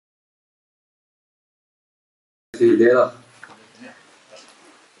thì đấy là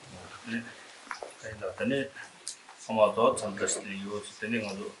Tene amato 참가스리요 tene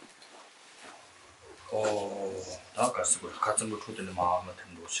가도 다 가스고 같은 거 초대는 마음에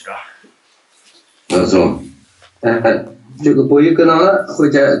든 곳이라. 这个播一个呢，或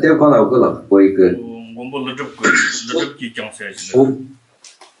者对方哪个了？播一个。我们录这个讲谁是？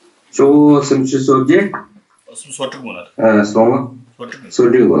说什么是手机？是说这个呢？说吗？说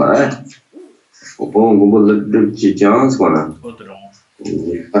这个了哎。我们录这讲什么呢？我这种。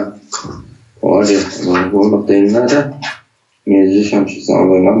Olha, não tem nada. Minha gestão de som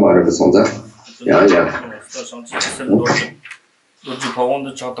vai na mara para sonda. Já. 너 지금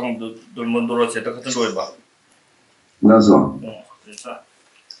방원도 작당도 놀면 놀아서 다 같은 거에 봐. 나서. 그래서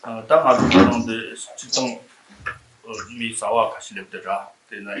딱 아주 그런데 직장 미사와 가실랬더라.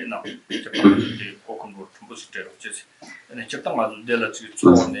 되나이나. 이제 고군도 전부식대로 제시. 아니 직장 아주 내가 지금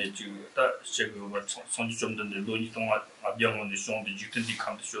좋은데 지금 다 제가 선지 좀 된데 논의 동안 병원에 쇼도 직전이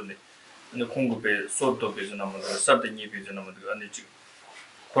감도 쇼네. 근데 공급에 소도 배전하면 sabd니 배전하면 아니 지금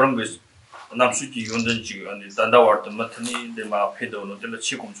그런 거 남수기 연전 지금 아니 단다와도 맞니 내가 페도는 될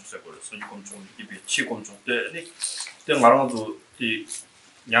치공축세 거라서 이공축 이비 치공축 때니 때 말아도 이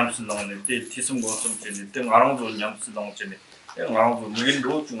냠스는 때 티스모 좀 전에 때 말아도 냠스는 전에 때 말아도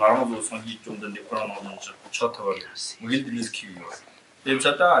무인도 중 말아도 성기 좀 된데 그런 거는 쳤다고 무인들이 키우요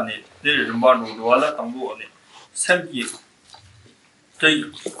대자다 아니 내 말로 와라 당부 아니 샘기 때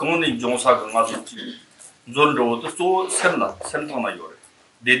공원의 종사가 가서 존로도 또 샘당나 요래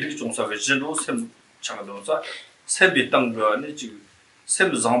내들이 종사가 진로 샘 차가도서 샘이 땅거 아니 지금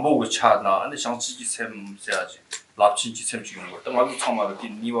샘 장보고 차나 아니 장치기 샘 해야지 랍친지 샘 지금 거 땅아도 참아가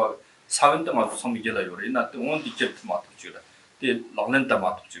니와 사원 땅아도 섬이게라 요래 나 동원 디켓 맞도 주라 때 락렌다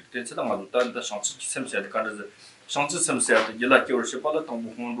맞도 주 때다 맞도 단다 장치기 샘 해야 가르서 장치 샘 해야 일라 겨울시 빨라 땅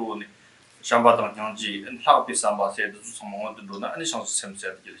부흥로네 샴바당 장지 라비 삼바세도 주성원도나 아니 장치 샘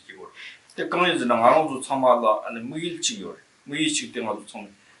해야 되고 때 강에서는 아무도 참아라 아니 무일치요 무일치 때마다 좀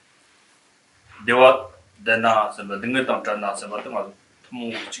대화 되나 선배 등을 담잖아 선배 등아도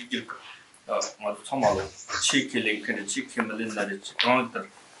통 지길 아마도 참아로 치킬링 근데 치킬을 날이 강들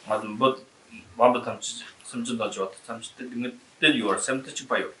아주 뭐 완벽한 심준다 좋다 잠시 때 등을 때리어 샘트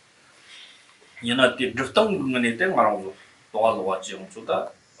치파요 얘나티 드ፍ당 등을 때 말하고 도와도 왔지 엄초다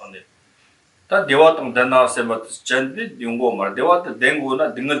아니 다 대화동 되나 선배 전에 용고 말 대화도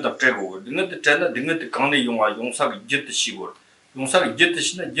된거나 등을 답제고 등을 전에 등을 강내 용화 용사가 이제도 시고 용사가 이제도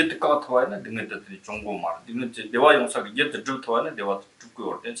시나 이제도 까타와나 등을 뜻이 종고 말 등을 대화 용사가 이제도 줄타와나 대화 듣고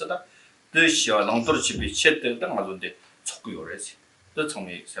올 때서다 뜻이야 랑도르집이 쳇때 딱 맞는데 촉고 요래지 또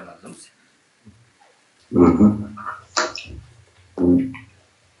정말 세만 좀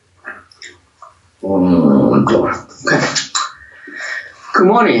Good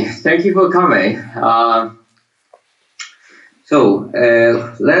morning. Thank you for coming.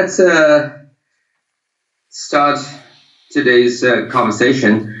 Let's start today's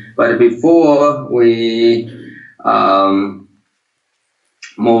conversation. But before we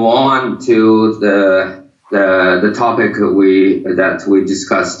move on to the topic that we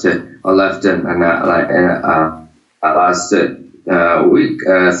discussed or left last week,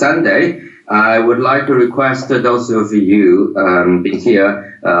 Sunday, I would like to request those of you been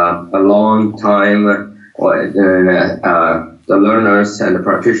here a long time, or the learners and the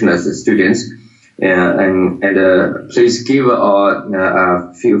practitioners, the students, and please give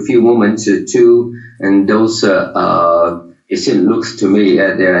a few moments to and those it looks to me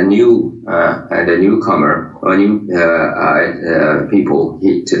they are new and a newcomer or new people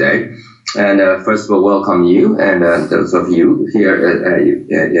here today. And first of all, welcome you and those of you here,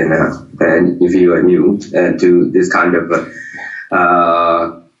 and if you are new to this kind of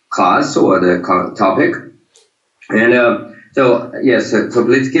class or the topic. And so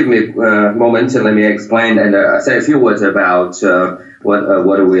please give me a moment and let me explain and say a few words about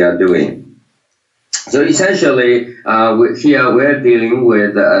what we are doing. So essentially, we're dealing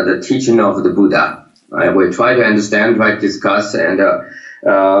with the teaching of the Buddha. Right? We try to understand, try to discuss, and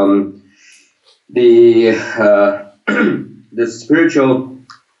the spiritual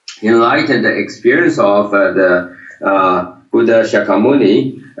enlightened experience of the Buddha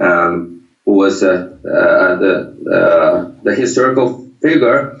Shakyamuni, who was the historical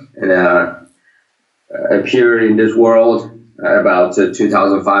figure and appeared in this world about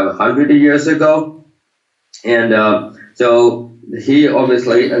 2,500 years ago. And so he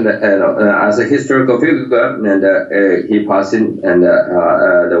obviously, as a historical figure, and he passed in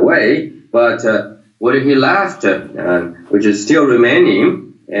the way. But what he left, which is still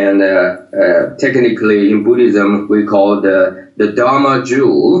remaining, and technically in Buddhism we call the Dharma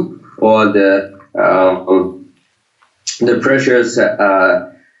jewel, or the the precious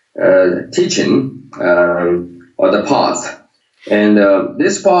teaching or the path. And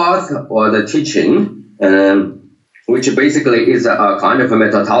this path or the teaching, which basically is a kind of a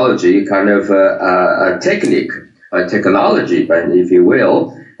methodology, kind of a technique, a technology, if you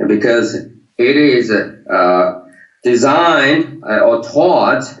will, because it is designed or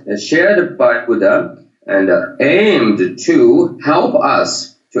taught, shared by Buddha, and aimed to help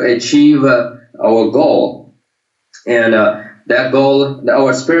us to achieve our goal. And that goal,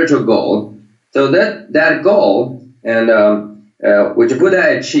 our spiritual goal. So that goal, and which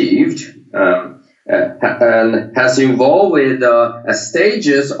Buddha achieved, and has involved with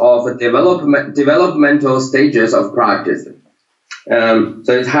stages of developmental stages of practice. So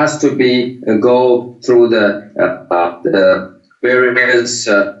it has to be go through the various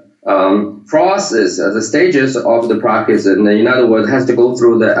process, the stages of the practice, and in other words, has to go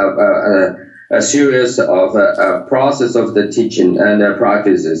through a series of process of the teaching and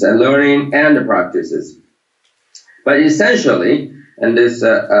practices, and learning and practices. But essentially, and this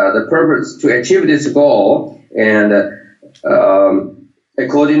the purpose to achieve this goal, and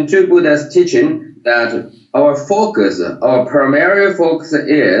according to Buddha's teaching, that our focus, our primary focus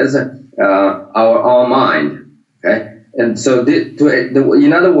is our own mind. Okay. And so,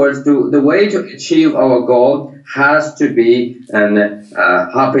 in other words, the way to achieve our goal has to be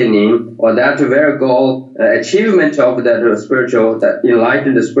happening, or that very goal, achievement of that spiritual, that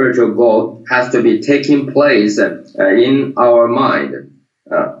enlightened spiritual goal has to be taking place in our mind.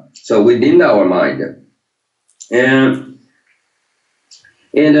 So within our mind, and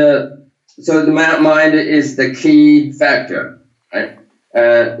so the mind is the key factor, right?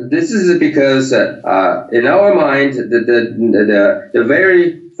 This is because in our mind, the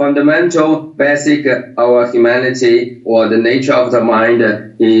very fundamental, basic, our humanity or the nature of the mind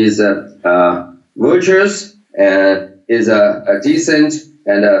is virtuous and is decent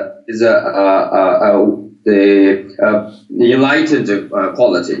and is the enlightened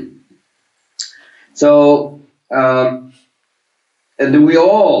quality. So. And we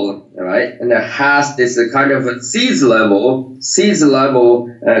all, right, and has this kind of seeds level.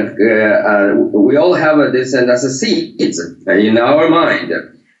 We all have this, and that's a seeds in our mind.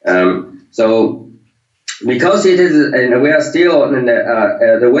 So because it is, and we are still in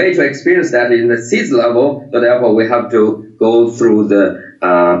the way to experience that in the seeds level, so therefore we have to go through the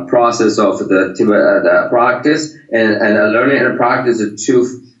process of the practice and learning and practice to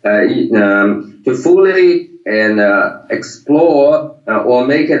fully and explore or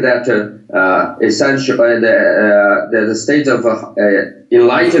make that essential the state of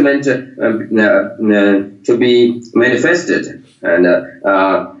enlightenment to be manifested. And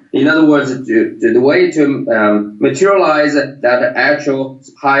in other words, the way to materialize that actual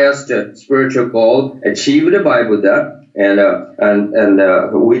highest spiritual goal achieved by Buddha and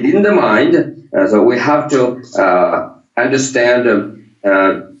within the mind. So we have to understand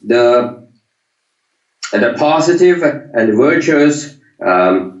the positive and virtuous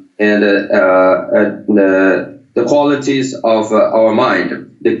and the qualities of our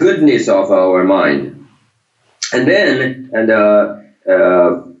mind, the goodness of our mind, and then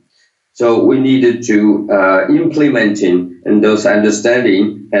so we needed to implementing and those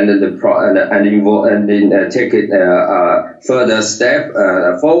understanding and then take it further step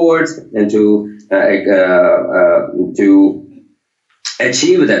forward and to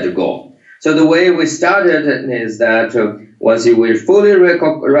achieve that goal. So the way we started is that once we fully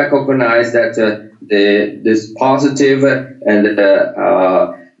recognize that this positive and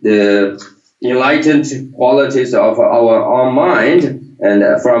the enlightened qualities of our own mind,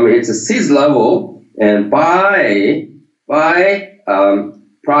 and from its seed level, and by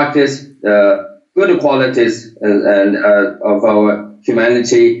practice good qualities and of our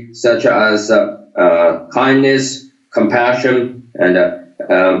humanity, such as kindness, compassion, and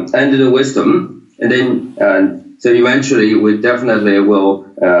the wisdom, and then so eventually we definitely will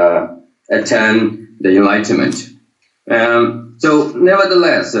attain the enlightenment. So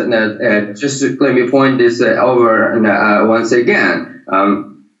nevertheless, just to let me point this over once again.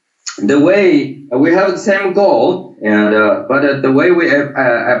 The way we have the same goal, and but the way we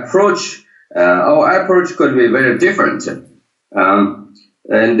approach our approach could be very different.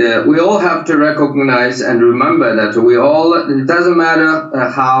 And we all have to recognize and remember that it doesn't matter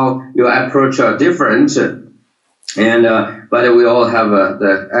how your approach are different, and but we all have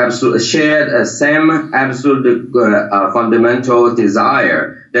the absolute shared same absolute fundamental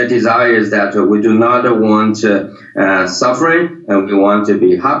desire. That desire is that we do not want suffering, and we want to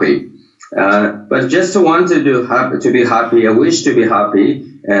be happy. But just want to be happy, wish to be happy,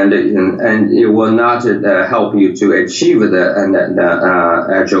 and it will not help you to achieve the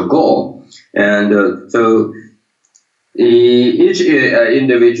actual goal. And so each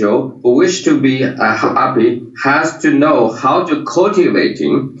individual who wish to be happy has to know how to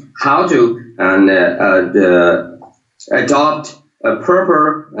cultivating, how to adopt a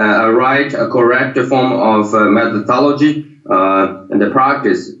proper, a correct form of methodology and the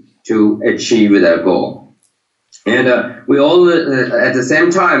practice to achieve their goal. And we all at the same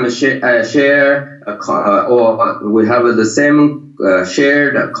time share or we have the same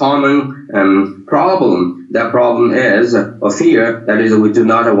shared common problem. That problem is a fear, that is, we do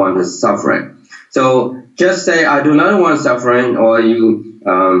not want suffering. So just say, I do not want suffering, or you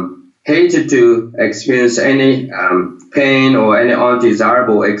hate to experience any pain or any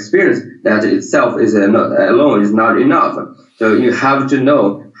undesirable experience. That itself is alone is not enough. So you have to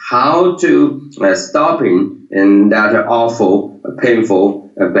know how to stopping in that awful,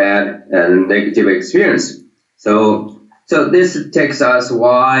 painful, bad, and negative experience. So this takes us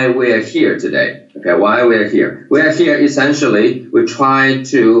why we are here today. Okay, why we are here? We are here essentially. We try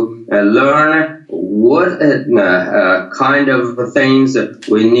to learn what kind of things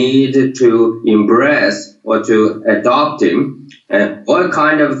we need to embrace or to adopt him, and what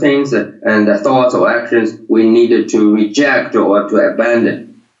kind of things and thoughts or actions we need to reject or to abandon.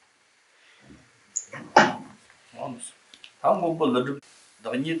 한국을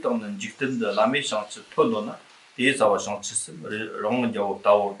더니 떠는 직든의 라메 상치 토노나 대사와 상치스 롱은저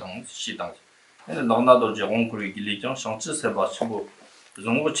다오 등 시당. 근데 너나도 저 홍구리 길리정 상치 세바 친구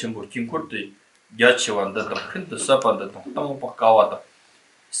종고 친구 긴코르도 야치완다 더 큰데 사반다 땅 바까와다.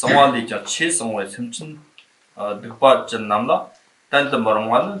 성완리자 최성의 sem친 득바 전남라 단데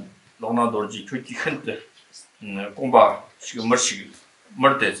머롱와는 너나도지 küçük 큰데 공바 지금 머시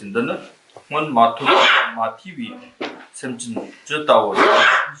머대진데는 원 마투 마티비 semchin jetawo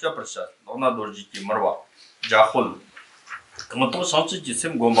japrasha ona dorji ki marwa jahul kamato sanchi ji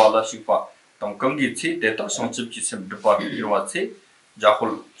sem gombala shikpa tam kangi chi deta sanchi ji sem depa irwa chi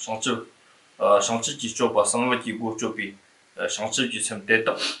jahul sanchi ji chopa sangwa ki go chopi sanchi ji sem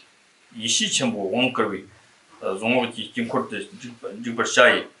deta ishi chembo wonkarwi zongwa ki kimkorte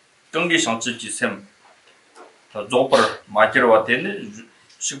jibrashai kangi sanchi ji sem zopar makirwa tene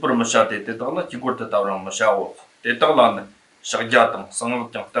shikpar mashate deta la kimkorte tawrang mashawo 대당라는 샤갸당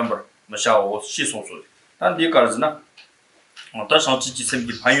상업장 담버 마샤오 시소소 단디 가르즈나 어떤 상치지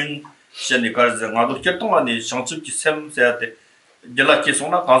셈기 반윤 시에 가르즈 나도 결동안에 상치지 셈세한테 gelaki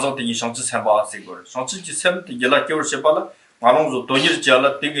sona kanzante ni shanchi semba segor shanchi sem te gelaki or shebala malongzo donir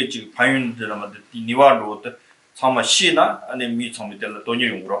jala tege ji phayun de ma de niwa ro de chama shina ane mi chama de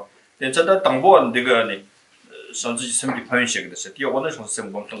donir yungro de chada tangbo an de ga ne shanchi sem ki phayun shege de se ti ona shanchi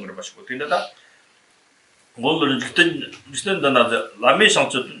sem gom tong ro ba shiko tinda da gollo jiten da na de lame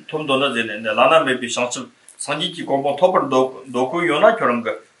shanchi tom do na de ne lana me bi shanchi sanji ki gom topor do ko yona kyoran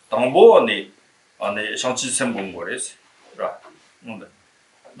ga tangbo ane shanchi sem gom gores ra 뭔데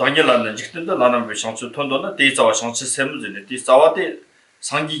당연한 직전도 나는 왜 상처 톤도나 대자와 상처 셈즈네 대자와대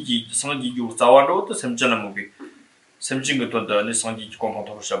상기기 자와로도 셈잖아 뭐비 셈진 것도 안에 상기기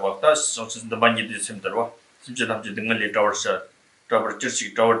공통으로 잡았다 상처도 많이 됐음더와 진짜 남지 등을 레터서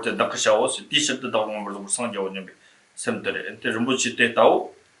더버치시 더버트 dak샤오스 디셔트 다운으로 상겨오는 셈들에 엔테 rumbu치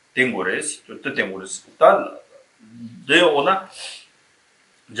때다오 땡고레스 또 땡고레스 단 대오나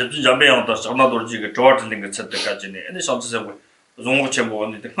접진 잠배양도 상나도지가 저와들린 것 찾다까지네 아니 상처서 종고체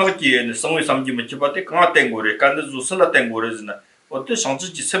뭐는데 거기에 성의 삼기면 집한테 강화된 거래 간데 주슬라 된 거래즈나 어때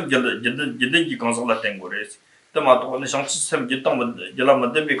상지지 셈결 예든기 강성라 된 거래스 또마도 오늘 상지 셈 기똥만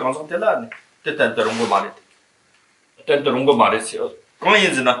열라만 비 강성텔라 때때는 거 말이 때때는 거 말이세요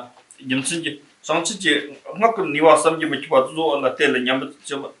거인즈나 임친지 상지지 한국 니와 삼기면 집아도 나 때는 냠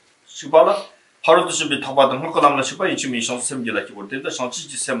시발라 하루도 좀 타바던 한국 남나 시바 이쯤이 상지 셈결라 기고 때다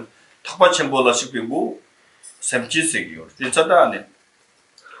상지지 셈 타바 쳔볼라 시비고 샘치세기요. 진짜다네.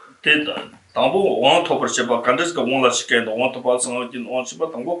 대다. 당보 원 토퍼셔바 간데스가 원라 시케도 원 토퍼성어진 원시바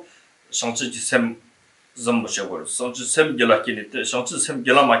당보 상치지 샘 점버셔버. 상치 샘 gelakini 상치 샘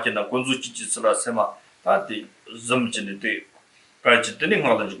gelama키나 군주치치스라 세마 다디 점진데 까지 되는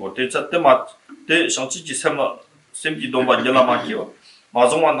거라고 대자때마 대 상치지 샘기 동바 gelama키요.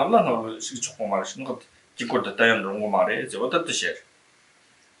 마종만 남나는 시 조금 말하시는 것 기껏 다연 그런 거 말해. 저 어떻게 셔?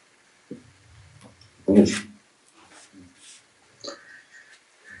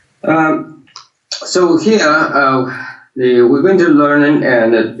 So here we're going to learn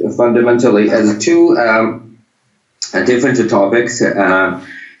and fundamentally as two different topics.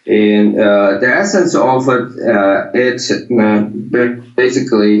 In the essence of it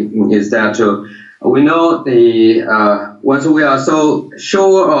basically is that we know once we are so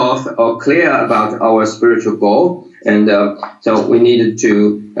sure of or clear about our spiritual goal, and so we needed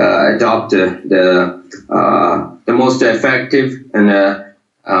to adopt the most effective and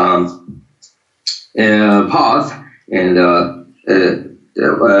path, and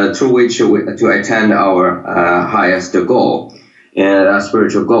through which to attain our highest goal and our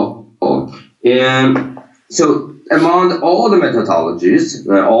spiritual goal. And so among all the methodologies,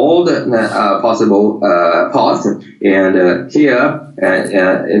 all the possible paths, and here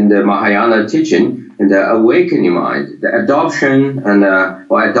in the Mahayana teaching, the awakening mind, the adoption and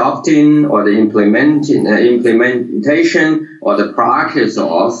or adopting or the implementation or the practice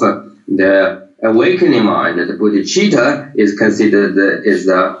of the awakening mind, the bodhicitta, is considered is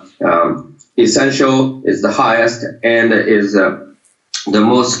the essential, is the highest, and is the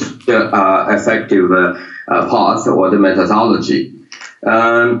most effective path or the methodology.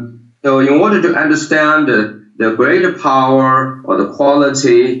 So in order to understand the greater power or the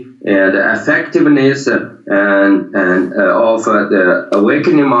quality and the effectiveness and of the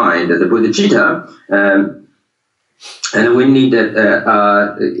awakening mind, the bodhicitta, and we need to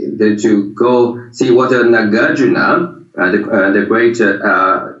go see what Nagarjuna, the great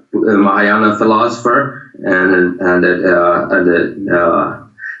Mahayana philosopher and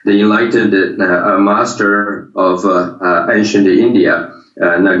the enlightened master of ancient India,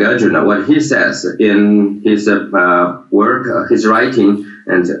 Nagarjuna, what he says in his work, his writing,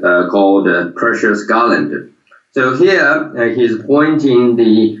 and called Precious Garland. So here he's pointing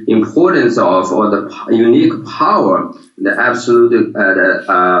the importance of, or the unique power, the absolute,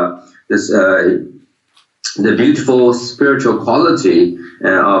 the beautiful spiritual quality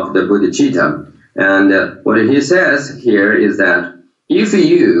of the bodhicitta. And what he says here is that if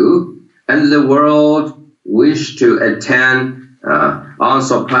you and the world wish to attain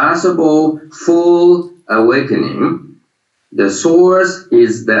unsurpassable full awakening, the source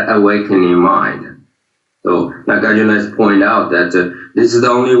is the awakening mind. So Nagarjuna has pointed out that this is the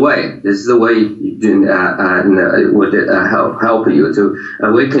only way. This is the way would help you to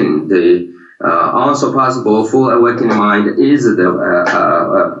awaken the unsurpassable full awakening mind is the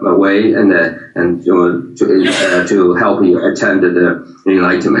way and to help you attain the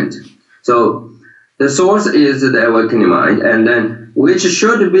enlightenment. So the source is the awakening mind, and then which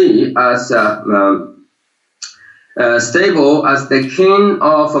should be as stable as the king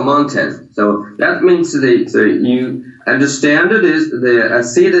of a mountain. So that means you understand this,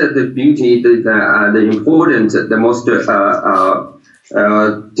 see the beauty, the important, the most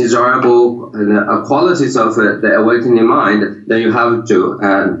desirable qualities of the awakening mind. Then you have to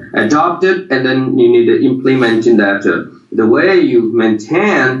adopt it, and then you need to implement in that. The way you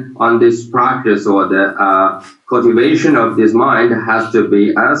maintain on this practice or the cultivation of this mind has to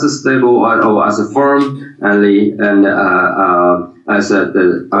be as stable or as firm and as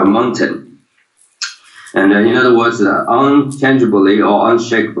a mountain. And in other words, unchangeably or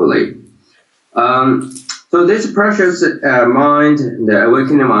unshakably. So this precious mind, the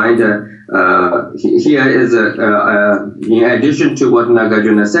awakening mind, here is, in addition to what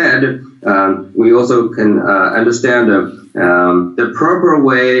Nagarjuna said, we also can understand the proper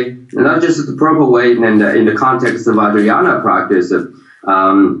way, not just the proper way in the context of Vajrayana practice,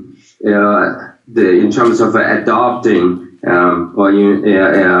 in terms of adopting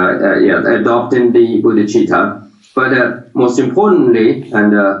adopting the bodhicitta, but most importantly,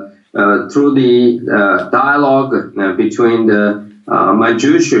 and through the dialogue between the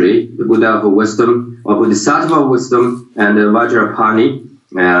Manjushri, the Buddha of wisdom, or Bodhisattva of wisdom, and the Vajrapani,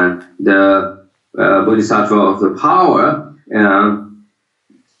 and the Bodhisattva of the power,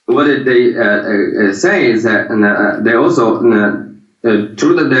 what they say is that they also,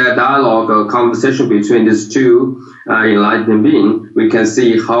 through the dialogue or conversation between these two enlightened beings, we can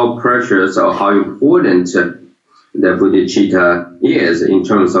see how precious or how important the bodhicitta is in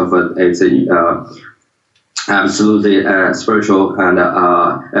terms of its absolutely spiritual and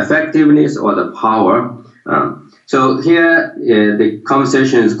effectiveness or the power. So here the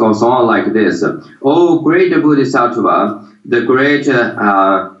conversation goes on like this. Oh, great Bodhisattva, the great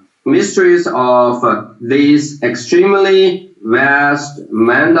mysteries of this extremely vast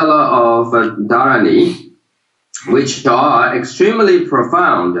mandala of Dharani, which are extremely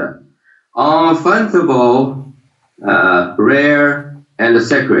profound, unfathomable, rare, and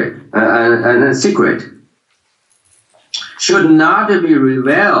sacred, and secret, should not be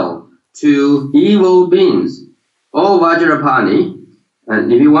revealed to evil beings. O Vajrapani,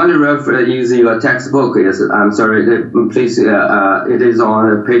 and if you want to refer using your textbook, I'm sorry, please, it is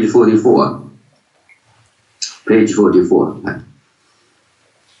on page 44. Page 44.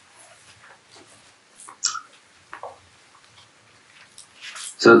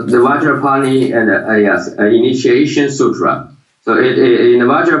 So the Vajrapani and Initiation Sutra. So in the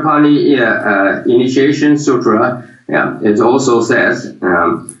Vajrapani Initiation Sutra, it also says,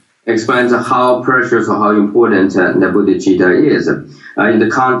 explains how precious or how important the bodhicitta is in the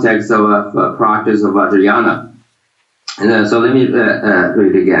context of practice of Vajrayana. And so let me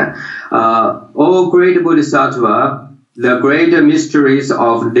read again. O great Bodhisattva, the great mysteries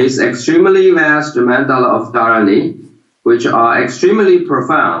of this extremely vast mandala of Dharani, which are extremely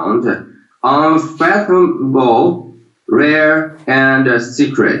profound, unfathomable, rare, and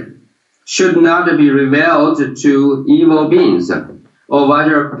secret, should not be revealed to evil beings. O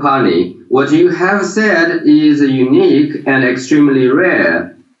Vajrapani, what you have said is unique and extremely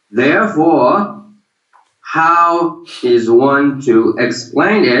rare. Therefore, how is one to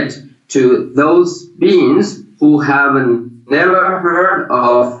explain it to those beings who have never heard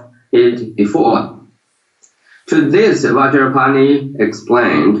of it before? To this, Vajrapani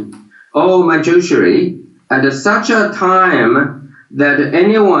explained, O Manjushri, at such a time that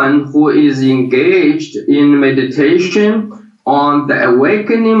anyone who is engaged in meditation on the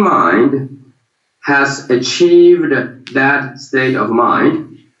awakening mind has achieved that state of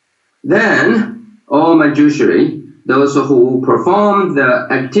mind, then, O Manjushri, those who perform the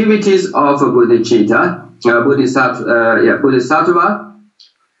activities of bodhicitta, bodhisattva,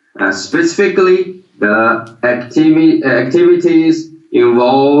 specifically the activities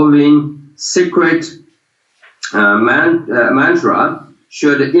involving secret mantra,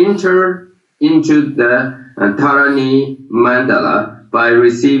 should enter into the Dharani mandala by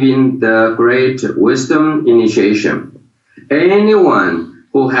receiving the great wisdom initiation. Anyone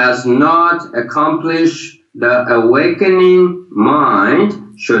who has not accomplished the awakening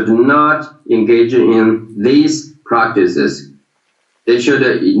mind should not engage in these practices. They should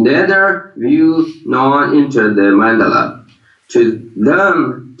neither view nor enter the mandala. To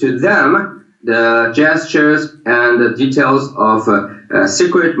them, the gestures and the details of a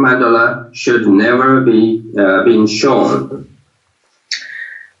secret mandala should never be been shown.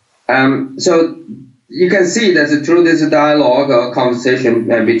 So you can see that through this dialogue or conversation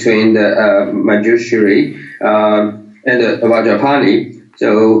between the Manjushri and the Vajrapani,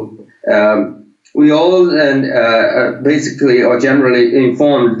 so we all basically or generally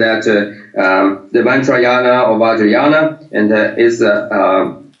informed that the Mantrayana or Vajrayana and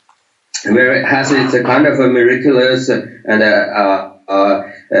has its kind of a miraculous and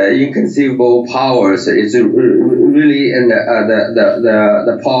inconceivable powers. It's really in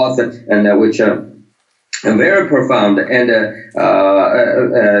the path and which very profound and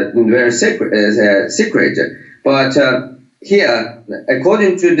very secret. But here,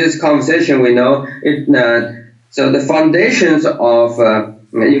 according to this conversation, we know it. So the foundations of,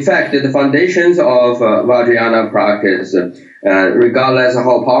 in fact, the foundations of Vajrayana practice, regardless of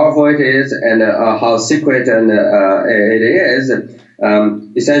how powerful it is and how secret and it is,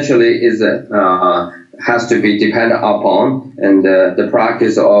 essentially is has to be dependent upon and the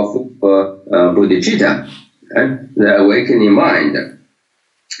practice of bodhicitta, the awakening mind.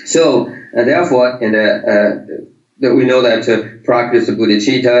 So therefore, we know that practice of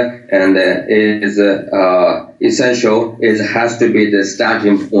bodhicitta and is essential. It has to be the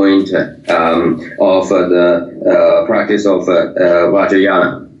starting point of the practice of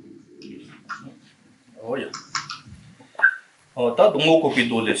Vajrayana. Oh yeah. 다 동목고비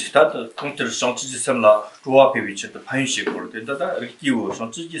돌레시 다 통틀 상치지 셈라 조합해 위치도 판시고 된다다 리기고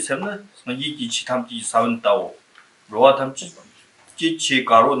상치지 셈나 상기기 치탐지 사원다오 로아 탐지 지치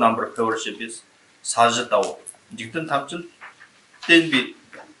가로 넘버 페어시비스 사즈다오 직든 탐진 땐비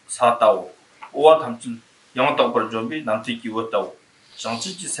사다오 오와 탐진 영덕벌 좀비 남티기 왔다오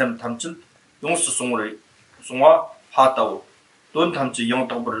상치지 셈 탐진 용수 송으로 송화 하다오 돈 탐지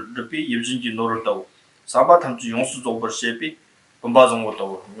영덕벌 르비 예진지 노르다오 사바 탐지 용수 조벌 셰비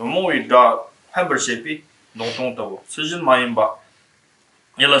본바정고도 요모이다 한벌셰비 농동도 스진 마인바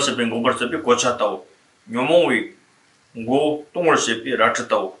일라셰비 공벌셰비 고차다오 요모이 고 동월셰비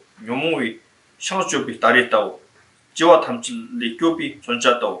라트다오 요모이 샹쇼비 다리다오 지와 탐질 리교비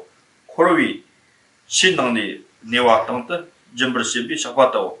존자다오 코로위 신능리 네와 등등 점벌셰비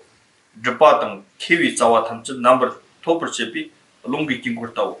샤과다오 드바등 키위 자와 탐질 넘버 토벌셰비 롱비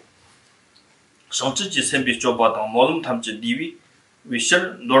긴고다오 상치지 셈비 조바당 모름 탐질 리위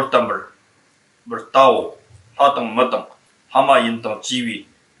위셜 노르tamber 버타오 하당 마당 하마인당 지위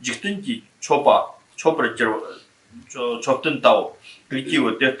직든지 초바 초버저 좁든다오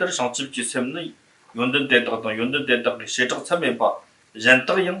그리기고 대터 상집지 셈는 연든대다도 연든대다를 세적 참여바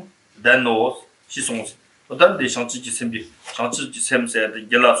젠터영 단노 시송스 어단데 상집지 셈비 상집지 셈세의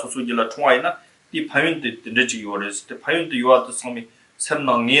길라 소소길라 총아이나 이 파윤데 늦지 요레스 때 파윤데 요아드 상미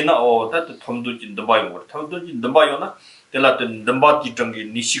semnangina o that tomdujin dabayo tomdujin dabayona delaten dambati tangi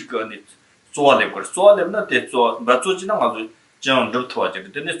nishikani zoale kor zoale na te zo bazojina ngazu jan rutwaje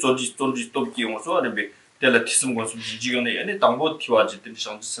근데 조지 똑기 용서 be dela tisum gon jigone ene 당보 티와지 된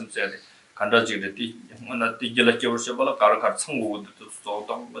상지 섬세데 간다지르디 하나 티gel라 겨르셔발 가르카 청고도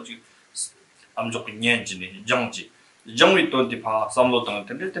또 뭐지 암족 년지네 정지 정위 돈디 파 삼로 등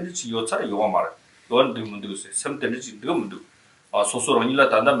텐데 지 요차라 요와 말 돈 드문도 섬텐데 지 드문도 아 소소로 일라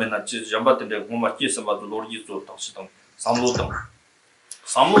단다면나 지 잠바텐데 고마 끼서 봐도 로리조 딱시동 삼로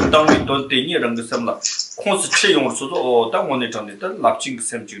등이 돈 대니랑 그 섬라 콘스 채용으로서도 딱 원에 전에다 납칭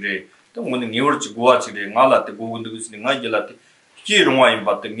셈지래 또 오늘 니월지 고아지래 나라때 고군도 그스니 나이gel라때 기롱와인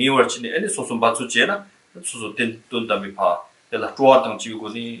받대 니월치네 애니 소소 받수제나 소소 된 돈담이 파 내가 좋아던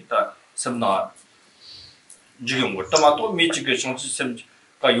지구니 다 섬나 지금 뭐 또마또 미치게 상치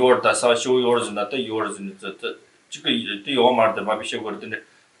셈가 요르다 사쇼 요르즈나다 요르즈니 지금 이제 요마르데 마비셔 거든데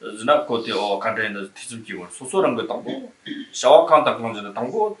zina kote o kantaina tizum kiwon sosorang ga tangbo shawa kanta kongjana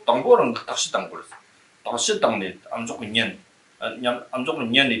tangbo rang takshi tangbo takshi tangni amjok nyen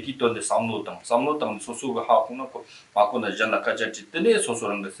ni titonde samlo tang soso ga ha kongna ko makona jana kaja tene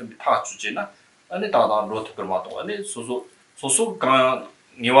sosorang ga sembi ta chujena ane da rot permato ane soso ga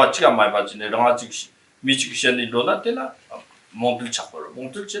niwa chiga mai ba jine ranga jikshi mi jikshani rona tena montul chapor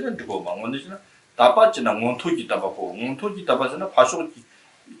montul chene digo mangone jina 다빠지나 몬토기 다바고 몬토기 다바잖아 파쇼기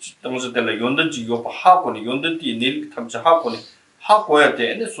당시들 연던지 요 하고니 연던디 내일 탐지 하고니 하고야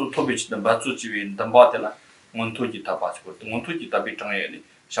되네 소토비치는 맞추지위 담바텔라 몬토기 다바고 몬토기 다비장에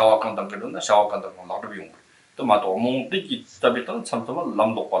샤와칸당 그러나 샤와칸당 나르비용 또 마도 몬토기 다비탄 참참을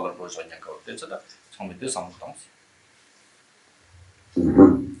람독발을 보셔냐가 어때서다 정밀대 상당시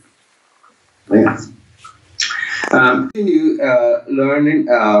Continue learning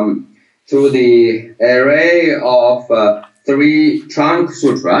through the array of 3 trunk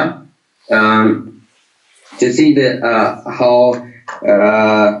sutra to see how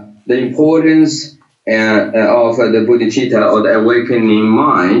the importance of the bodhicitta or the awakening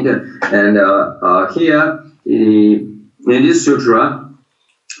mind. And here in this sutra,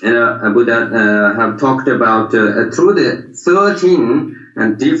 Buddha have talked about through the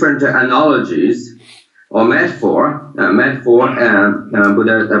 13 different analogies or metaphor, Buddha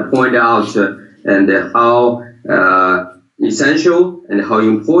point out and how essential and how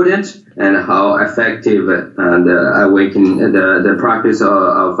important and how effective the awakening, the practice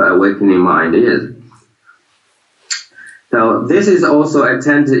of awakening mind is. So this is also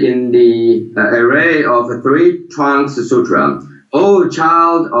attended in the array of 3 trunks sutra. O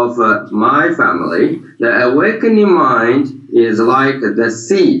child of my family, the awakening mind is like the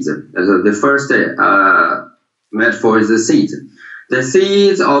seeds. So the first metaphor is the seeds. The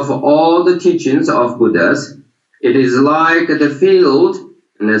seeds of all the teachings of Buddhas. It is like the field,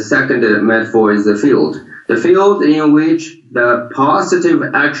 and the second metaphor is the field. The field in which the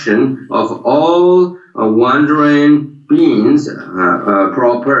positive action of all wandering beings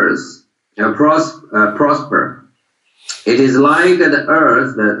prosper. It is like the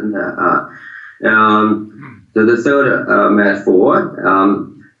earth, the third metaphor,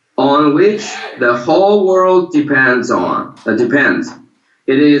 on which the whole world depends.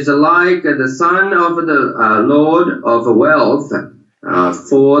 It is like the son of the Lord of Wealth,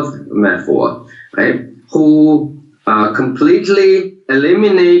 fourth metaphor, right? Who completely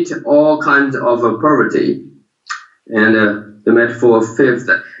eliminate all kinds of poverty. And the metaphor fifth,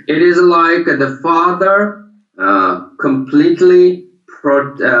 it is like the father completely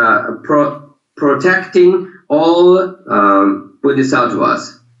protecting all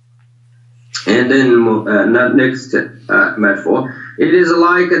bodhisattvas. And then next metaphor, it is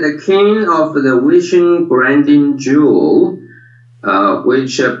like the king of the wishing granting jewel,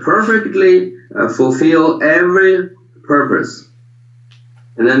 which perfectly fulfill every purpose.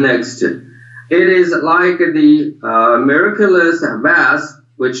 And then next, it is like the miraculous vase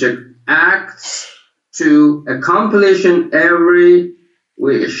which acts to accomplish every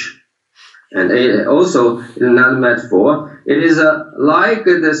wish. And also, in another metaphor, it is like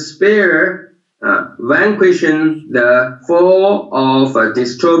the spear vanquishing the fall of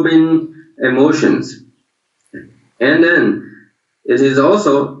disturbing emotions. And then, it is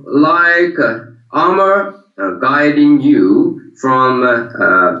also like armor guiding you from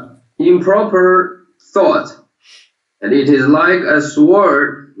improper thought. And it is like a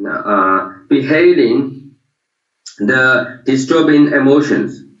sword beheading the disturbing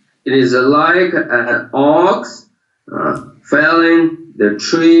emotions. It is like an ox felling the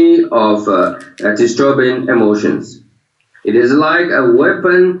tree of disturbing emotions. It is like a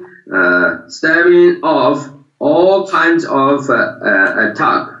weapon stabbing off all kinds of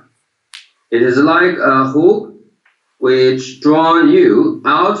attack. It is like a hook which drawn you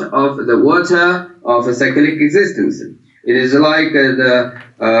out of the water of cyclic existence. It is like the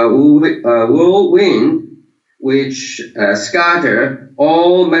whirlwind which scatter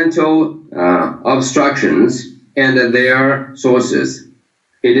all mental obstructions and their sources.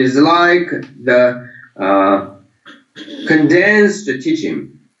 It is like the condensed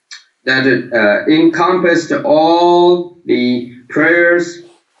teaching that encompassed all the prayers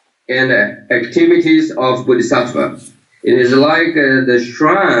and activities of Bodhisattva. It is like the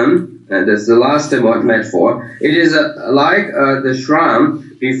shrine, that's the last metaphor. It is like the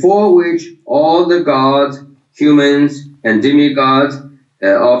shrine before which all the gods, humans, and demigods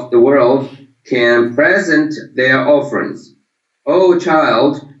of the world can present their offerings. O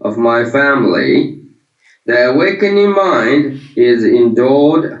child of my family, the awakening mind is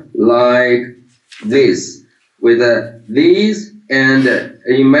endowed like this, with these and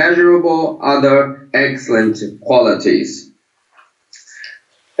immeasurable other excellent qualities.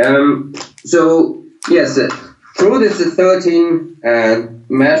 So, yes, through this 13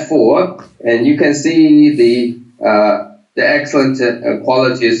 metaphor, and you can see the excellent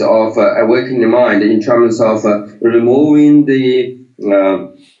qualities of awakening mind in terms of removing the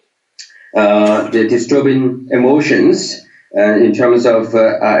disturbing emotions, in terms of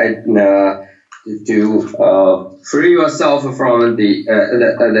to free yourself from the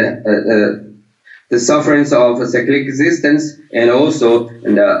sufferings of cyclic existence, and also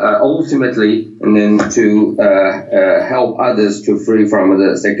ultimately and then to help others to free from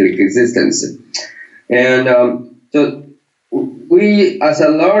the cyclic existence. And so we, as a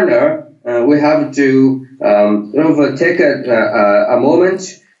learner, we have to take a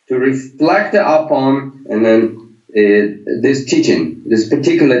moment to reflect upon and then this teaching, this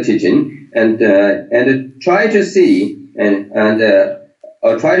particular teaching, and try to see and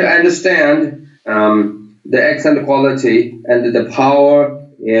try to understand the excellent quality and the power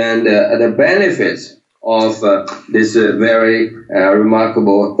and the benefits of this very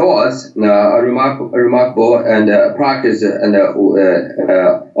remarkable thoughts, remarkable and practice and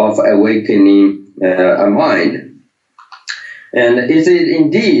of awakening a mind. And is it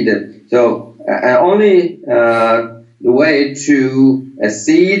indeed so? Only the way to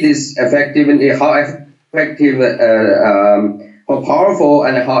see this effective and how effective, how powerful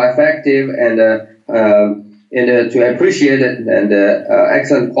and how effective, and to appreciate it and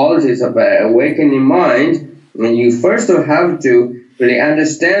excellent qualities of awakening mind, and you first have to really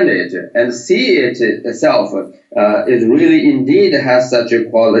understand it and see it itself. It really indeed has such a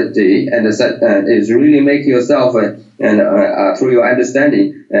quality, and is really make yourself and through your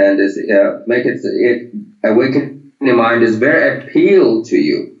understanding and make it awakening mind is very appeal to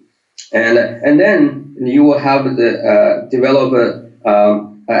you, and then you will have the develop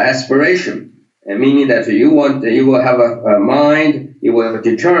aspiration. Meaning that you will have a mind, you will be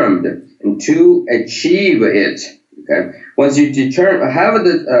determined to achieve it. Okay, once you have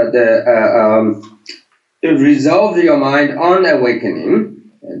to resolve your mind on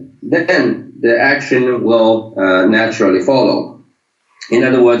awakening, then the action will naturally follow. In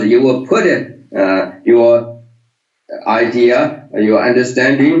other words, you will put your idea, your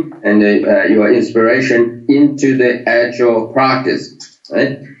understanding, and your inspiration into the actual practice,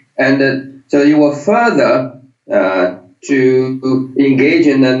 right? And so you will further to engage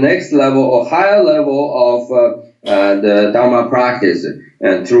in the next level or higher level of the Dharma practice,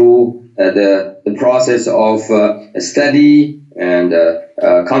 and through the process of study and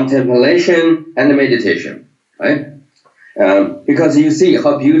contemplation and meditation, right? Because you see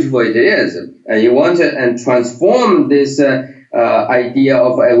how beautiful it is, and you want to transform this idea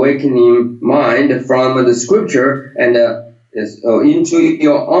of awakening mind from the scripture and into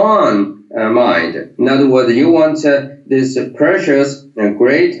your own mind. In other words, you want this precious and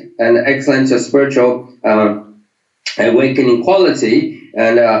great and excellent spiritual awakening quality,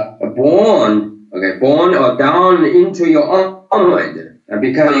 and born or down into your own mind, and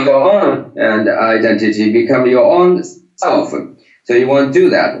become your own and identity, become your own self. So you want to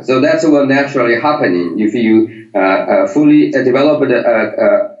do that. So that's what will naturally happen if you fully develop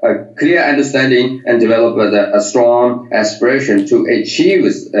a clear understanding and develop a strong aspiration to achieve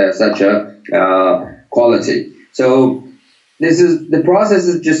such a quality. So the process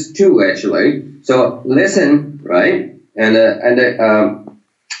is just two, actually. So listen, right, and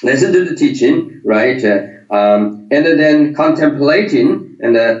listen to the teaching, right, and then contemplating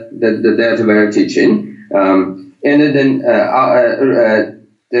and that very teaching, and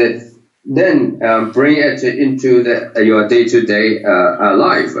then bring it into your day-to-day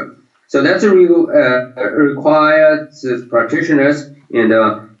life. So that's required practitioners, and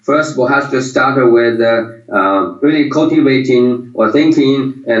first of all has to start with really cultivating or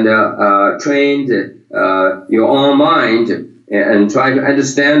thinking and trained your own mind and try to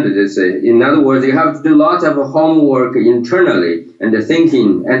understand this. In other words, you have to do a lot of homework internally and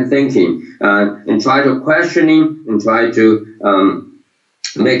thinking and try to questioning and try to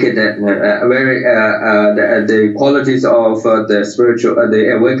make it the qualities of the spiritual, the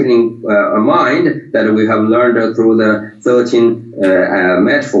awakening mind that we have learned through the 13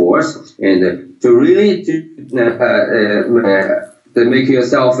 metaphors, and to really to make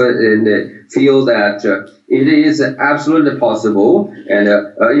yourself feel that it is absolutely possible, and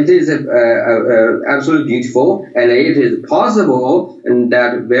it is absolutely beautiful, and it is possible, and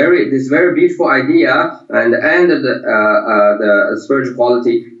that this very beautiful idea and the spiritual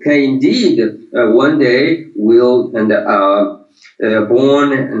quality can indeed one day will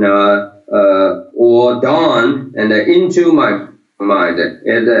born or dawn and into my mind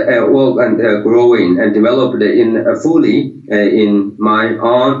and growing and developed in fully in my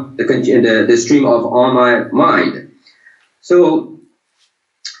own the stream of on my mind. So,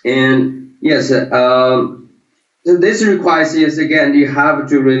 and yes, this requires, yes, again, you have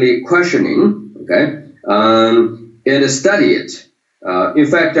to really questioning, okay, and study it. In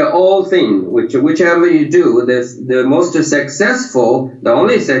fact, all things, whichever you do, the most successful, the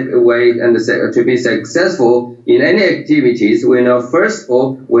only way and to be successful in any activities, we know first of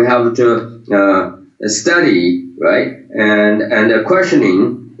all we have to study, right, and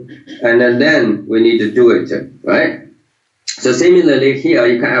questioning, and then we need to do it, right. So similarly here,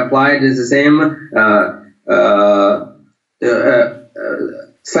 you can apply the same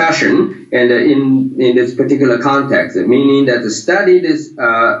fashion, and in this particular context, meaning that to study this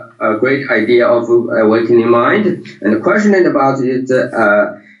a great idea of awakening mind and questioning about its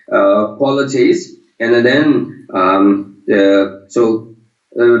qualities, and then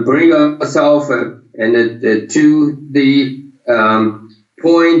bring yourself and to the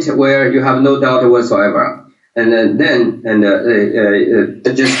point where you have no doubt whatsoever, and then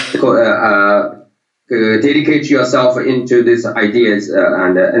just dedicate yourself into these ideas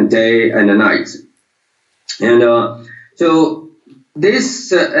and day and night. And so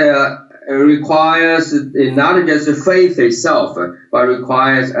this requires not just faith itself, but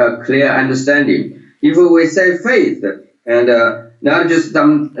requires a clear understanding. If we say faith, and not just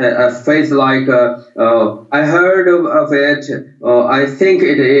some faith like I heard of it, I think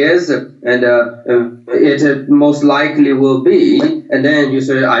it is, and it most likely will be, and then you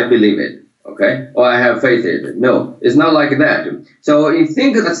say, I believe it. Okay, or I have faith in it. No, it's not like that. So you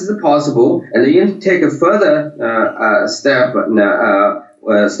think that's possible, and then you take a further step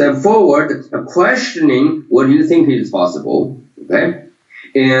forward, questioning what you think is possible. Okay,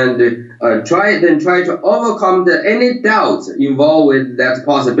 and try to overcome any doubts involved with that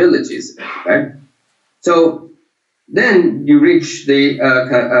possibilities. Okay, so then you reach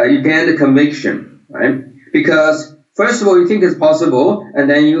you gain the conviction, right? Because first of all, you think it's possible, and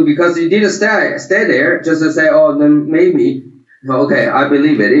then because you didn't stay there, just to say, oh, then maybe, okay, I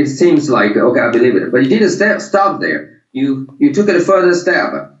believe it. It seems like, okay, I believe it. But you didn't stop there. You took it a further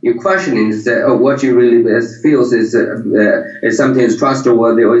step. You questioning what you really feels is something is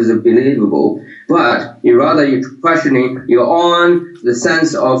trustworthy or is believable. But you're questioning your own the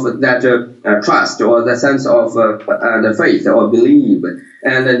sense of that trust or the sense of the faith or belief,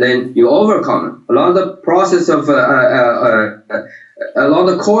 and then you overcome along the process of along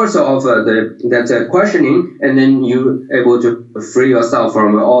the course of that questioning, and then you're able to free yourself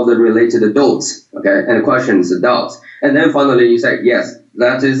from all the related doubts, okay, and questions, doubts, and then finally you say, yes,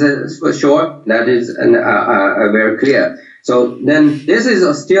 that is for sure, that is very clear. So then this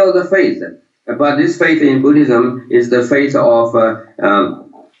is still the faith, but this faith in Buddhism is the faith of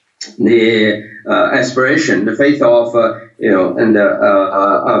the aspiration, the faith of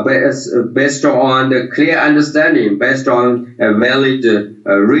based on the clear understanding, based on valid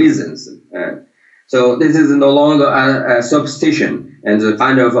reasons. So this is no longer a superstition and the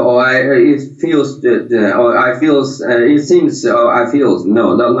kind of it feels or I feels it seems or I feels.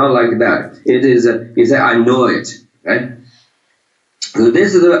 No, not like that. It is you say I know it, right? So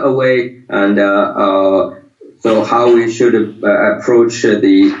this is a way, and so how we should approach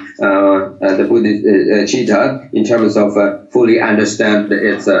the Buddhist Chitta in terms of fully understand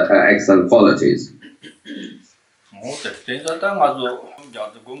its excellent qualities.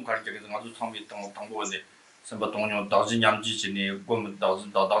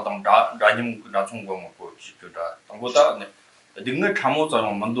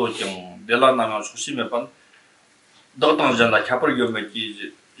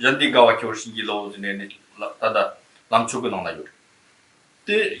 연디가와 교신기 로즈네 다다 남초가 나나요.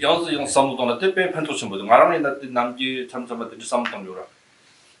 때 영스 영 삼도나 때배 판토신 모두 말하는 남기 참참한테 삼동요라.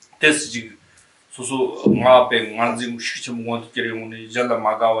 테스지 소소 마배 만진 시점 원기를 이제라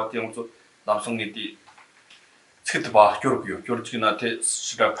마가와 때용서 남성님이 스케트바 교르기나테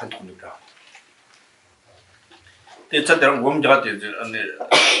시가 판토니까. 대차대랑 몸자가 되지 아니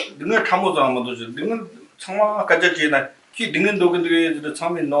능을 탐호자 한번도 능은 정말 가져지나 기 능은 도근들이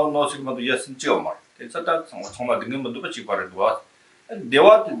처음에 넣어서기만도 예선지요 말 대차다 정말 능은 것도 같이 바르도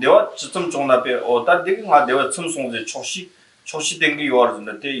내와 지점 종납에 어다 내가 내가 첨송제 초시된 게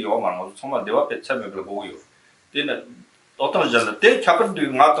요하는데 때 요만 정말 내와 배참을 보고요 때는 어떤 전에 때 캡르도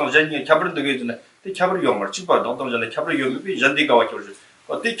나던 전에 캡르도 되잖아 때 캡르 요말 찍봐 어떤 전에 캡르 요비 전디가 와죠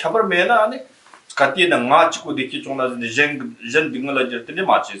어때 캡르 매나 아니 가티는 마치고 되기 종나는데 전 등을라질 때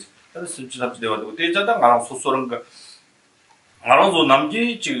마치 그래서 진짜 되어도 대자다 가랑 소소런 거 알아서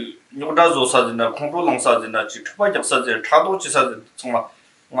남기 지 요다조 사진나 컨트롤 사진나 지 투바적 사진 타도 지사 정말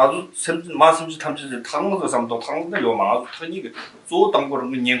아주 말씀지 탐지 당도 삼도 당도 요 많아서 터니 조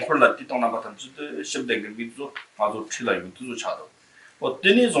당고는 년콜라 뒤동나 같은 지도 십대 그 밑도 아주 틀라 이것도 차도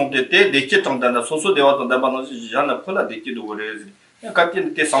어때니 정대 때 내게 정단다 소소 되었던 데만은 하나 콜라 되기도 그래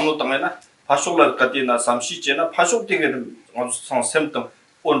같은 때 삼도 당에나 파쇼라 같이나 삼시제나 파쇼 되게는 아주 상샘도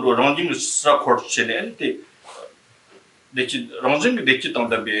온도 런징 스라코르 체네한테 내치 런징 내치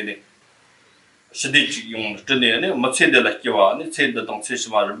당다베네 시디치 용 전에네 마체데라 기와네 체데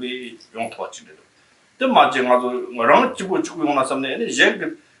동체시마르 비 용토치네 또 마지막으로 런 집을 주고 용나섬네 제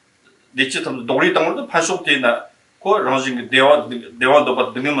내치 당 도리 당도 파쇼 되나 고 런징 대화도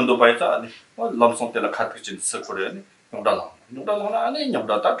받 등면도 봐야 람송텔라 카트진 스코레네 용다나 아니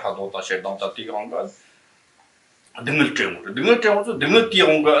용다다 타도 다시 당다 뛰어온가 등을 떼고 등을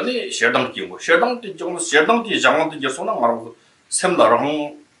뛰어온 거 아니 셔당 뛰고 셔당 뛰고 셔당 뛰 장원도 예소나 말고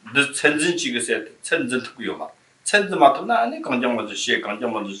샘나랑 그 천진지게서 천진 특구요 막 천진 맞나 아니 강정 먼저 시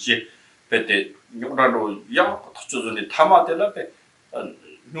배때 용라로 야 터주더니 타마텔라 배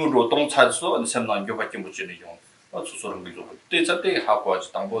누로 동차서 샘나 교밖에 못 지는 용 수소런 거죠 때자때 하고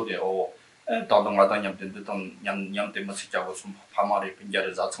아주 당보대 당동마당 냠된데 냠 때문에 시작하고 좀 파마리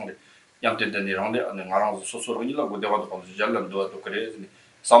빈자를 자청데 냠된데니랑데 아니 나랑 소소로 일하고 대화도 하면서 잘람도 그래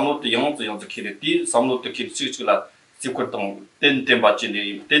삼로트 영도 키리티 삼로트 키치치라 지코동 땐때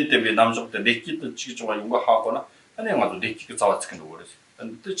받지니 땐때에 남쪽때 내기도 지기종아 용거 하거나 아니 아마도 내기가 자와치는 거 그래서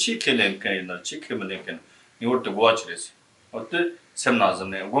근데 치케는 그냥 치케면 그냥 이것도 뭐하지래서 어때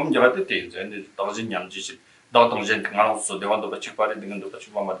샘나즈네 몸자가 때 이제 당신 냠지시 나동전 강아서 대화도 같이 빠르 등도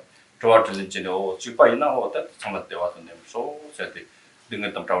같이 봐마 좋아들린지네 지파이나 어때 정말 대화던데 소 세대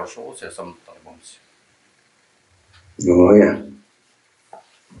등을 담다고 소 세섬 담범시 Oh yeah.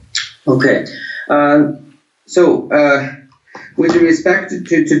 Okay. So, with respect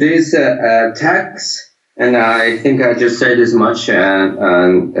to today's text, and I think I just said as much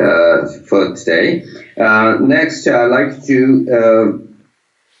for today. Next, I'd like to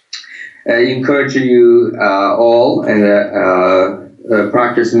encourage you all and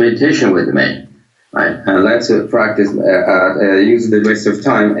practice meditation with me. Right? Let's practice, use the rest of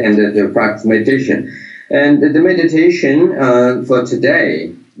time and practice meditation. And the meditation for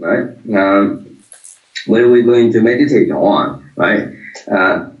today, right? What are we going to meditate on, right?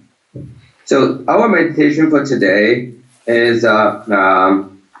 So our meditation for today is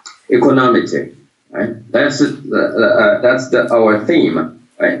equanimity, right? That's our theme,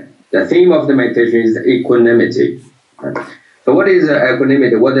 right? The theme of the meditation is equanimity. Right? So what is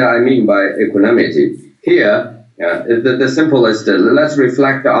equanimity? What do I mean by equanimity? Here is the simplest. Let's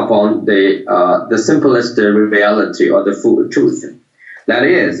reflect upon the simplest reality or the full truth. That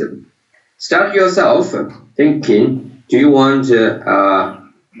is, start yourself thinking, do you want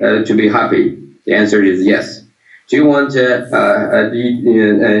to be happy? The answer is yes. Do you want you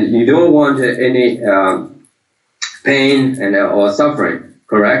don't want any pain or suffering,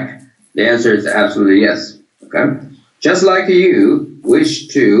 correct? The answer is absolutely yes. Okay. Just like you wish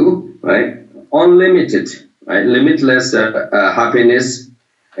to, right, unlimited, right, limitless happiness,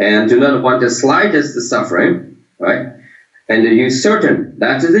 and do not want the slightest suffering, right? And you're certain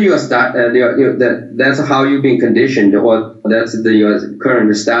that is your that's how you've been conditioned, or that's your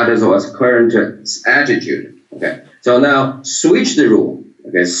current status or current attitude. Okay, so now switch the rule.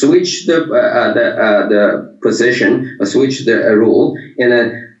 Okay, switch the position, or switch the rule, and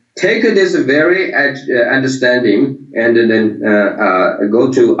then take this very understanding, and then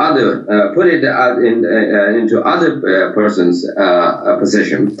go to other, put it into other person's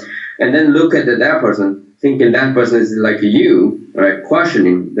position, and then look at that person. Thinking that person is like you, right?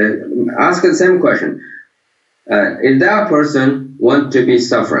 Questioning, ask the same question. Is that person want to be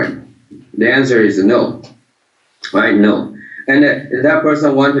suffering? The answer is no, right? No. And if that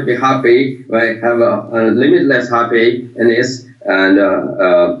person want to be happy, right? Have a limitless happy, and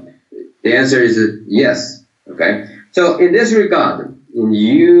the answer is yes. Okay. So in this regard,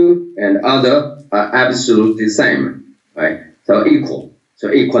 you and other are absolutely same, right? So equal.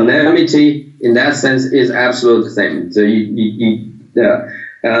 So equanimity in that sense is absolutely the same. So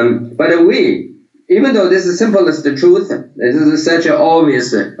but we, even though this is simple as the truth, this is such an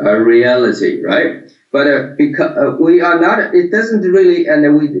obvious reality, right? But because we are not, it doesn't really,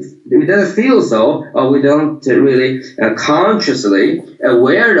 and we doesn't feel so, or we don't really consciously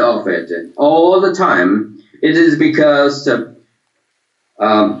aware of it all the time. It is because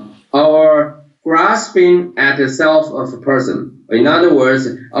our grasping at the self of a person, in other words,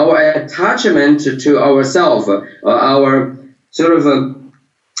 our attachment to ourself, our sort of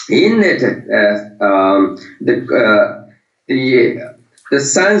innate the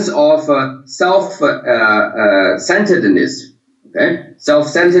sense of self-centeredness, okay?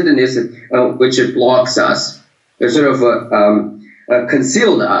 Self-centeredness, which blocks us, sort of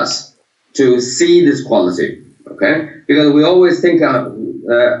concealed us to see this quality, okay? Because we always think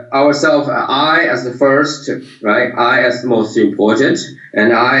ourselves, I as the first, right? I as the most important,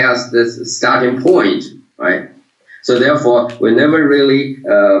 and I as the starting point, right? So therefore, we never really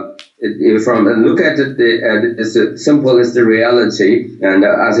look at it as simple as the reality and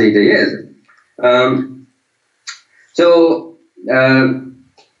as it is.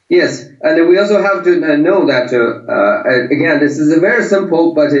 Yes, and we also have to know that again, this is a very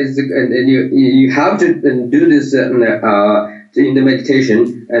simple, but you have to do this in the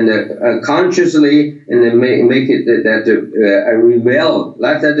meditation and consciously and make it that reveal,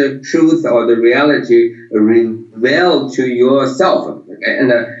 let the truth or the reality reveal to yourself, okay?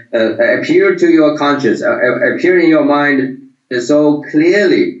 And appear to your conscience, appear in your mind so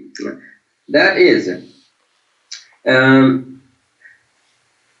clearly. That is.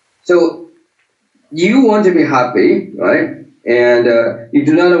 So you want to be happy, right? And you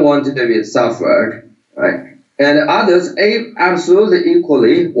do not want to be suffered, right? And others absolutely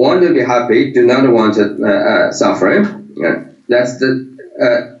equally want to be happy, do not want to suffering. Yeah. That's the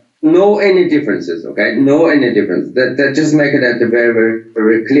no any differences, okay? No any difference. That just make it very, very,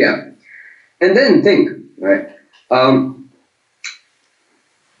 very clear. And then think, right?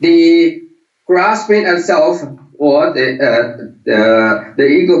 The grasping at self, or the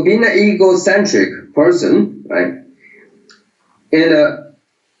ego, being an egocentric person, right?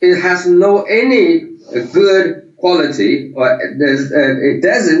 It has no any good quality, or it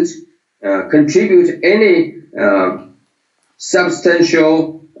doesn't contribute any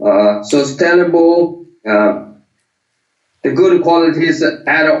substantial, sustainable, the good qualities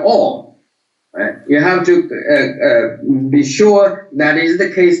at all. Right? You have to be sure that is the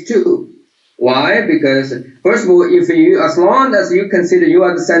case too. Why? Because first of all, as long as you consider you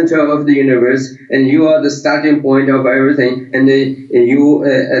are the center of the universe and you are the starting point of everything, and you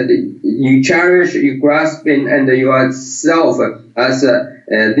cherish, you grasp in, and yourself as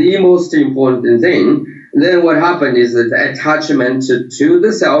the most important thing, then what happens is that the attachment to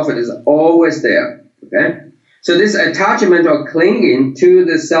the self is always there. Okay, so this attachment or clinging to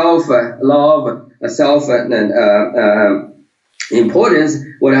the self-love, importance,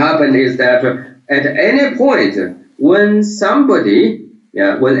 what happened is that at any point when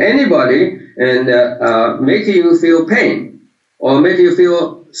anybody make you feel pain, or make you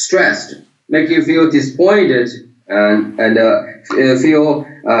feel stressed, make you feel disappointed, and feel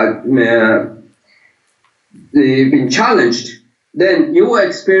being challenged, then you will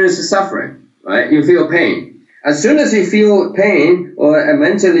experience suffering, right? You feel pain. As soon as you feel pain, or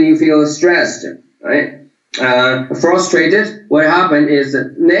mentally you feel stressed, right? Frustrated, what happened is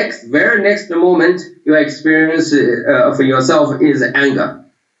very next moment you experience for yourself is anger,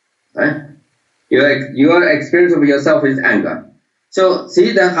 right? Your experience of yourself is anger. So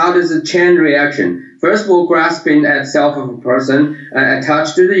see that how does it chain reaction? First of all, grasping at self of a person,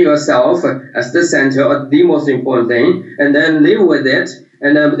 attached to yourself as the center or the most important thing, and then live with it,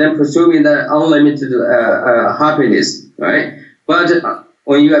 and then pursuing the unlimited happiness, right? But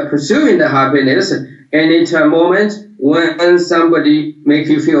when you are pursuing the happiness, any moment when somebody makes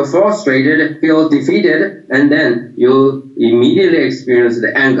you feel frustrated, feel defeated, and then you immediately experience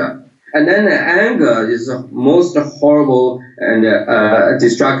the anger. And then the anger is the most horrible and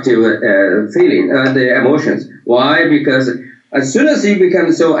destructive feeling, the emotions. Why? Because as soon as you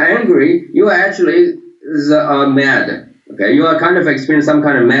become so angry, you actually are mad. Okay, you are kind of experiencing some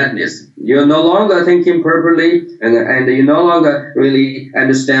kind of madness. You're no longer thinking properly, and you no longer really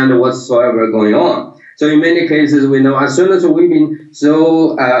understand whatsoever going on. So in many cases, we know as soon as we've been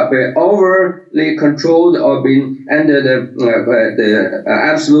so overly controlled or been under the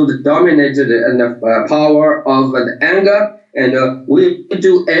absolute dominated power of anger, and we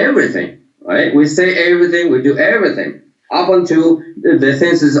do everything, right? We say everything, we do everything up until the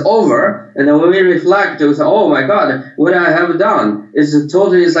things is over, and then when we reflect, we say, "Oh my God, what I have done is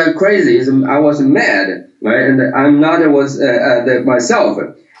totally like crazy. I was mad, right? And I'm not myself."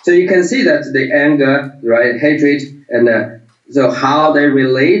 So you can see that the anger, right, hatred, and so how they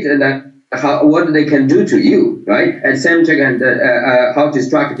relate, and what they can do to you, right? At the same time, and how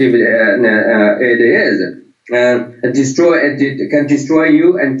destructive it is, it can destroy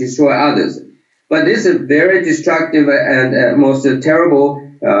you and destroy others. But this is very destructive and most terrible.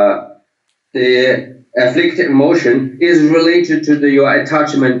 The afflicted emotion is related to your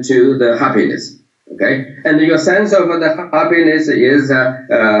attachment to the happiness. Okay, and your sense of the happiness is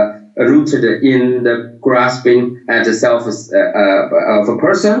rooted in the grasping at the self of a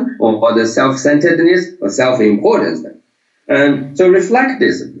person, or the self-centeredness or self-importance. And so reflect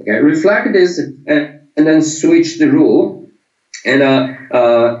this. Okay, reflect this, and then switch the rule, and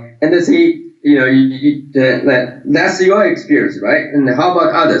then see. That's your experience, right? And how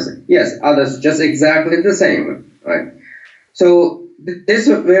about others? Yes, others just exactly the same, right? So this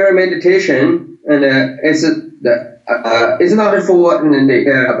very meditation, and it's not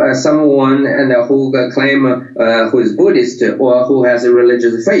for someone who claim who is Buddhist or who has a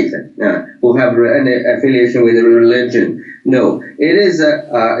religious faith, who have any affiliation with a religion. No, it is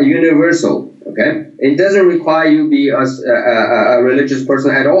universal. Okay, it doesn't require you be a religious person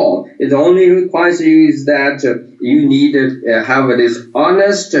at all. It only requires you is that you need to have this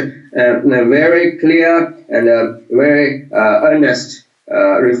honest, very clear, and very earnest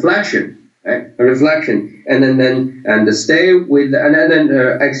reflection, right? Reflection, and then stay with, and then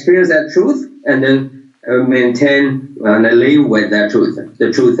experience that truth, and then maintain and live with that truth, the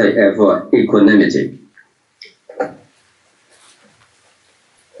truth of equanimity.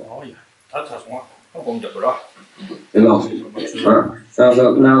 So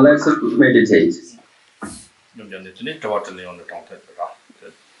now let's meditate.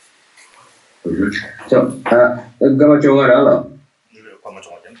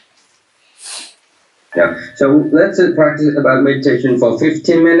 So let's practice about meditation for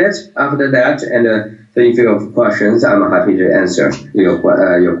 15 minutes. After that, and so if you have questions, I'm happy to answer your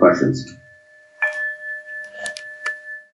questions.